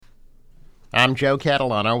I'm Joe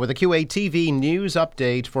Catalano with a QATV news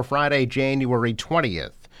update for Friday, January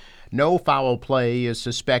 20th. No foul play is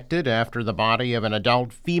suspected after the body of an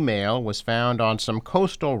adult female was found on some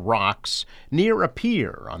coastal rocks near a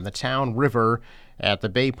pier on the Town River at the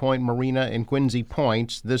Bay Point Marina in Quincy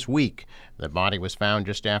Point this week. The body was found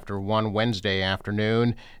just after 1 Wednesday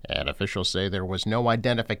afternoon, and officials say there was no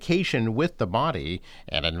identification with the body,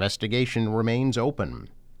 and investigation remains open.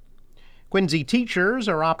 Quincy teachers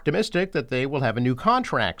are optimistic that they will have a new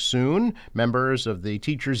contract soon. Members of the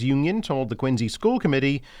teachers union told the Quincy School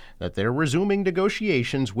Committee that they're resuming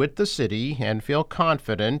negotiations with the city and feel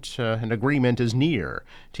confident an agreement is near.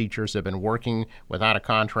 Teachers have been working without a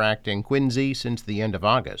contract in Quincy since the end of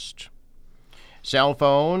August. Cell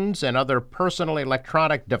phones and other personal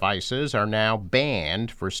electronic devices are now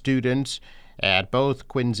banned for students at both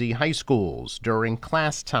Quincy high schools during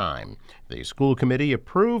class time. The school committee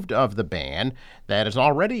approved of the ban that is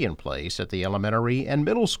already in place at the elementary and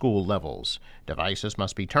middle school levels. Devices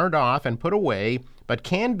must be turned off and put away, but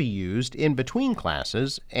can be used in between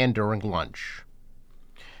classes and during lunch.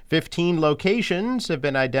 15 locations have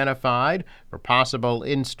been identified for possible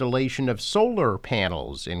installation of solar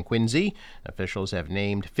panels in Quincy. Officials have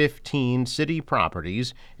named 15 city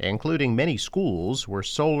properties, including many schools, where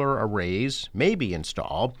solar arrays may be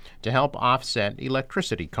installed to help offset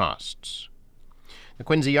electricity costs. The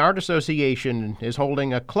Quincy Art Association is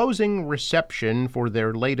holding a closing reception for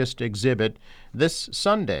their latest exhibit this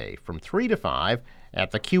Sunday from 3 to 5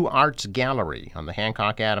 at the Q Arts Gallery on the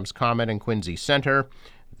Hancock Adams Common in Quincy Center.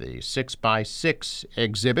 The 6x6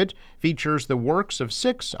 exhibit features the works of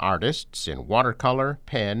 6 artists in watercolor,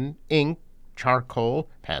 pen, ink, charcoal,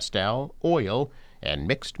 pastel, oil, and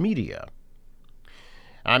mixed media.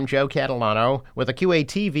 I'm Joe Catalano with a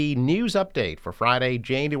QATV news update for Friday,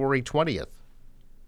 January 20th.